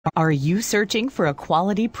Are you searching for a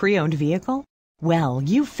quality pre-owned vehicle? Well,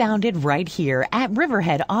 you found it right here at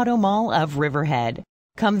Riverhead Automall of Riverhead.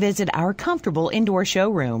 Come visit our comfortable indoor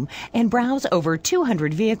showroom and browse over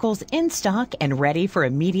 200 vehicles in stock and ready for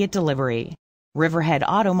immediate delivery. Riverhead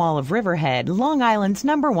Automall of Riverhead, Long Island's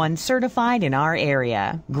 #1 certified in our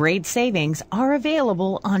area. Great savings are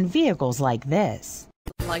available on vehicles like this.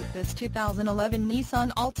 Like this 2011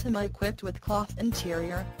 Nissan Altima equipped with cloth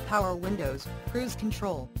interior, power windows, cruise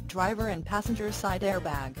control, driver and passenger side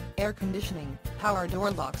airbag, air conditioning, power door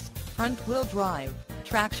locks, front-wheel drive,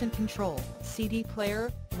 traction control, CD player,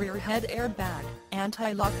 rear head airbag,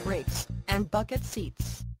 anti-lock brakes, and bucket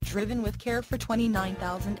seats. Driven with care for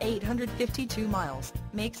 29,852 miles,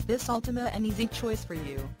 makes this Altima an easy choice for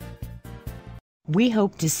you. We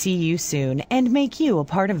hope to see you soon and make you a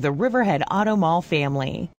part of the Riverhead Automall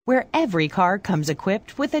family, where every car comes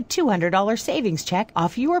equipped with a $200 savings check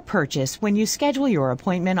off your purchase when you schedule your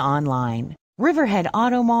appointment online. Riverhead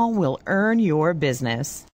Automall will earn your business.